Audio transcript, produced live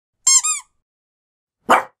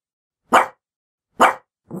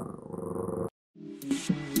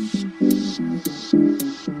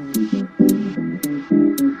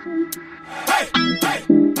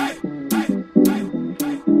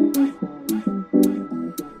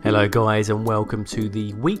Hello guys and welcome to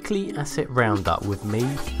the weekly asset roundup with me,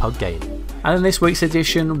 PugGaming. And in this week's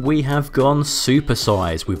edition we have gone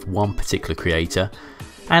supersize with one particular creator,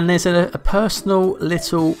 and there's a personal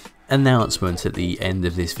little announcement at the end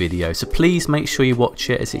of this video, so please make sure you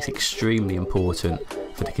watch it as it's extremely important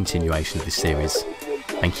for the continuation of this series.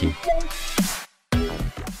 Thank you.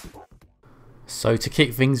 So to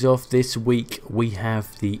kick things off this week we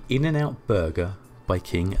have the In-N-Out Burger by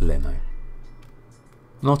King Leno.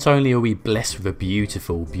 Not only are we blessed with a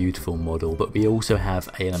beautiful model, but we also have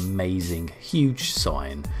an amazing huge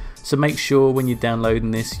sign, so make sure when you're downloading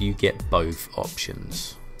this you get both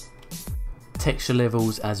options. Texture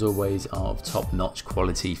levels as always are of top-notch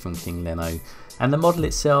quality from King Leno, and the model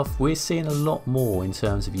itself we're seeing a lot more in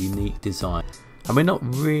terms of unique design, and we're not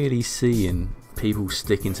really seeing people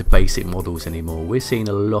sticking to basic models anymore. We're seeing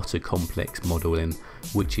a lot of complex modelling,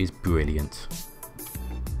 which is brilliant.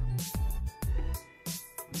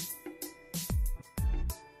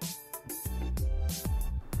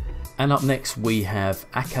 And up next we have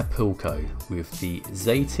Acapulco with the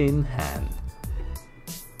Zeytin Han.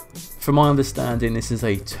 From my understanding this is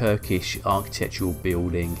a Turkish architectural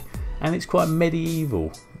building and it's quite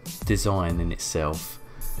medieval design in itself.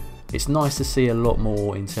 It's nice to see a lot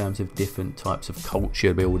more in terms of different types of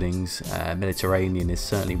culture buildings. Mediterranean is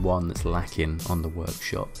certainly one that's lacking on the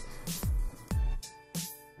workshop.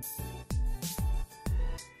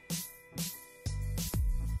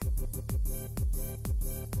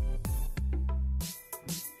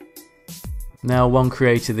 Now one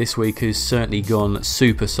creator this week who's certainly gone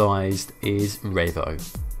supersized is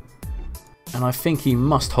Revo, and I think he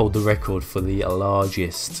must hold the record for the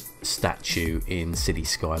largest statue in City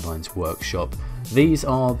Skylines workshop. These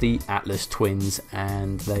are the Atlas twins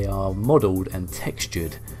and they are modelled and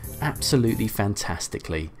textured absolutely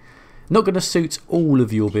fantastically. Not going to suit all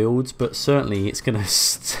of your builds, but certainly it's going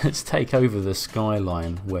to take over the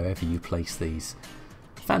skyline wherever you place these.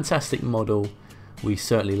 Fantastic model. We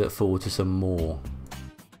certainly look forward to some more.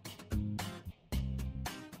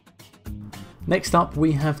 Next up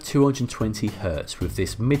we have 220Hz with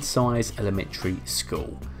this mid-size elementary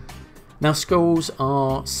school. Now schools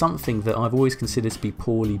are something that I've always considered to be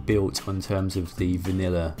poorly built in terms of the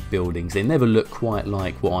vanilla buildings. They never look quite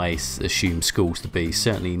like what I assume schools to be,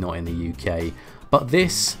 certainly not in the UK. But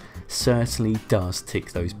this certainly does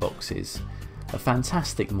tick those boxes. A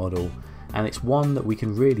fantastic model, and it's one that we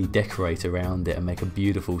can really decorate around it and make a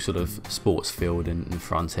beautiful sort of sports field and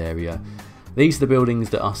front area. These are the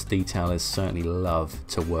buildings that us detailers certainly love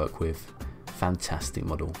to work with. Fantastic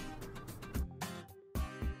model.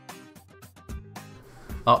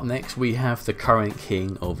 Up next we have the current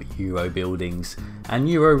king of Euro buildings, and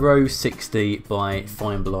Euro Row 60 by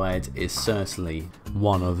Fineblide is certainly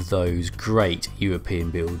one of those great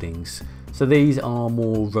European buildings. So these are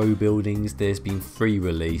more row buildings. There's been 3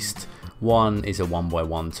 released. One is a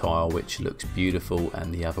 1x1 tile which looks beautiful,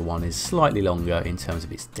 and the other one is slightly longer in terms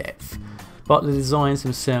of its depth. But the designs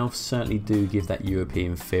themselves certainly do give that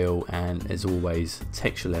European feel, and as always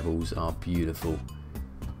texture levels are beautiful.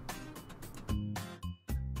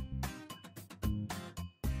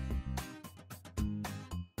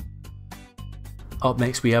 Up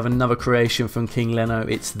next we have another creation from King Leno.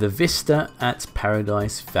 It's the Vista at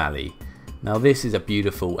Paradise Valley. Now this is a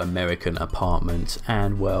beautiful American apartment,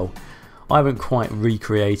 and well, I haven't quite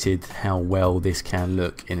recreated how well this can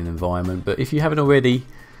look in an environment, but if you haven't already,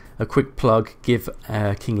 a quick plug, give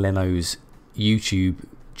King Leno's YouTube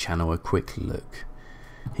channel a quick look.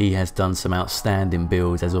 He has done some outstanding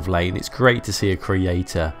builds as of late, and it's great to see a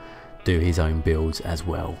creator do his own builds as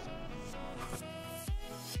well.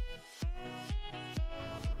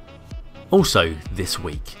 Also this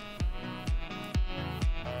week,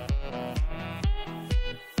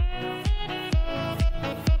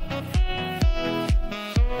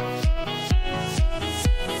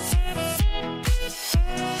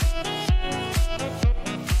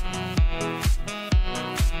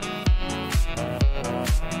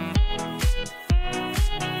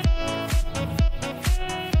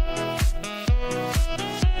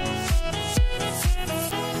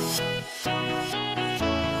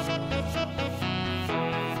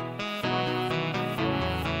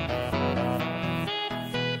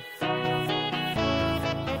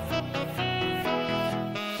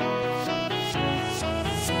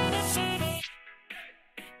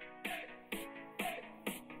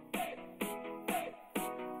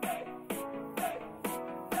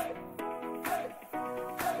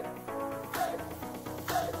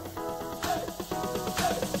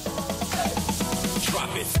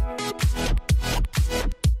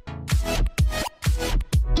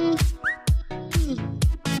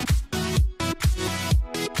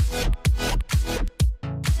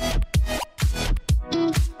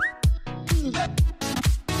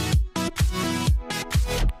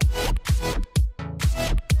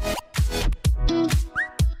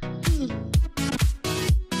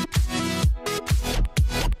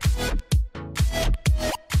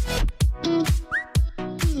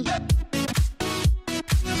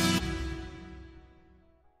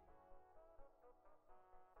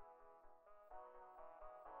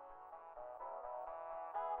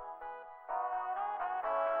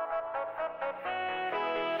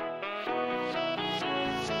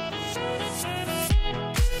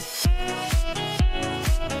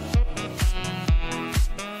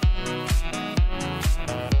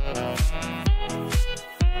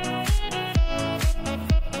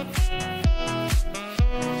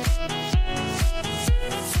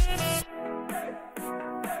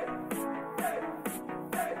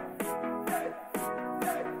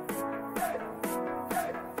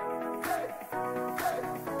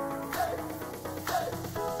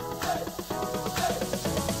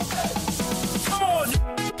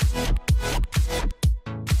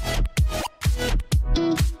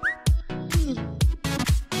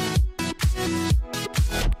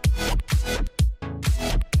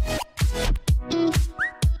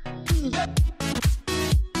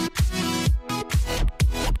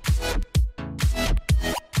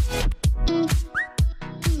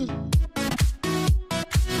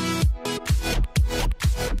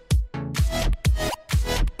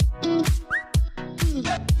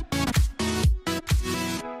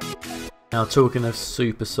 Now talking of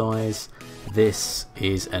supersize, this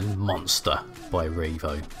is a monster by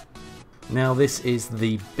Revo. Now this is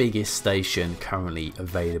the biggest station currently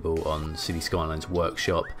available on City Skylines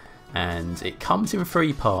Workshop, and it comes in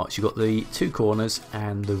 3 parts. You've got the 2 corners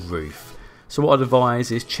and the roof. So what I'd advise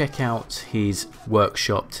is check out his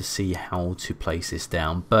workshop to see how to place this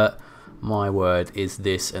down, but my word, is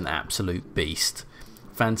this an absolute beast.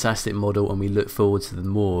 Fantastic model, and we look forward to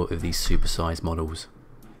more of these supersized models.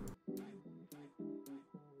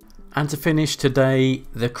 And to finish today,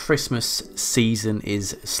 the Christmas season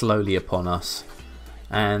is slowly upon us,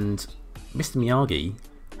 and Mr. Miyagi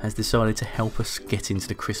has decided to help us get into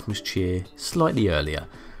the Christmas cheer slightly earlier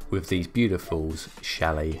with these beautiful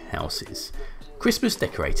chalet houses. Christmas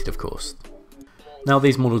decorated, of course. Now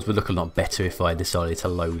these models would look a lot better if I decided to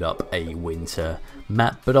load up a winter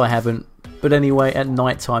map, but I haven't. But anyway, at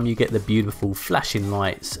night time you get the beautiful flashing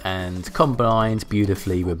lights, and combined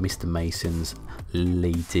beautifully with Mr. Mason's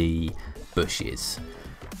LED bushes.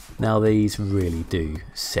 Now these really do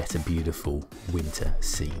set a beautiful winter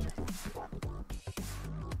scene.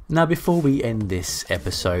 Now before we end this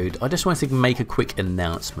episode, I just wanted to make a quick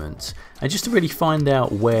announcement, and just to really find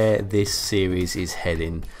out where this series is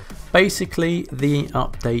heading. Basically, the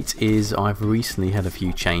update is I've recently had a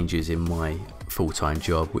few changes in my full-time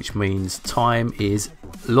job, which means time is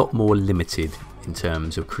a lot more limited in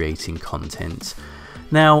terms of creating content.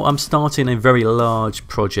 Now I'm starting a very large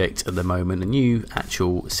project at the moment, a new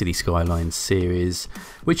actual City Skylines series,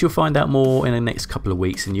 which you'll find out more in the next couple of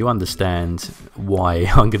weeks, and you understand why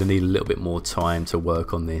I'm going to need a little bit more time to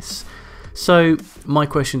work on this. So my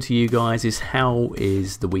question to you guys is, how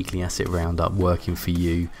is the weekly asset roundup working for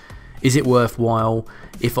you? Is it worthwhile?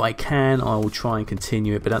 If I can, I will try and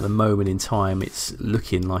continue it, but at the moment in time it's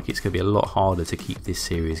looking like it's going to be a lot harder to keep this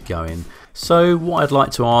series going. So what I'd like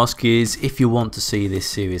to ask is, if you want to see this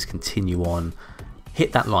series continue on,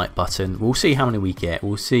 hit that like button. We'll see how many we get,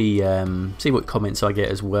 we'll see what comments I get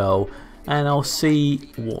as well, and I'll see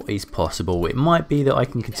what is possible. It might be that I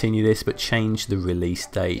can continue this but change the release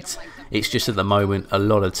date. It's just at the moment a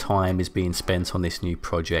lot of time is being spent on this new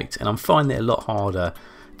project, and I'm finding it a lot harder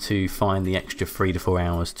to find the extra 3 to 4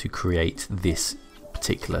 hours to create this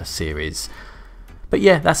particular series. But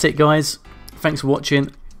yeah, that's it guys. Thanks for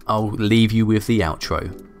watching. I'll leave you with the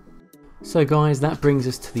outro. So guys, that brings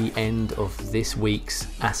us to the end of this week's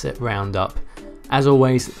asset roundup. As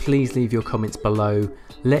always, please leave your comments below.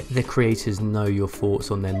 Let the creators know your thoughts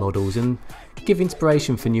on their models, and give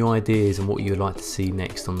inspiration for new ideas and what you would like to see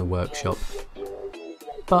next on the workshop.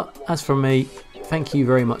 But as for me, thank you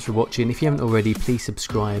very much for watching. If you haven't already, please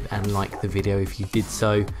subscribe and like the video if you did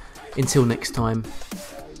so. Until next time,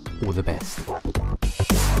 all the best.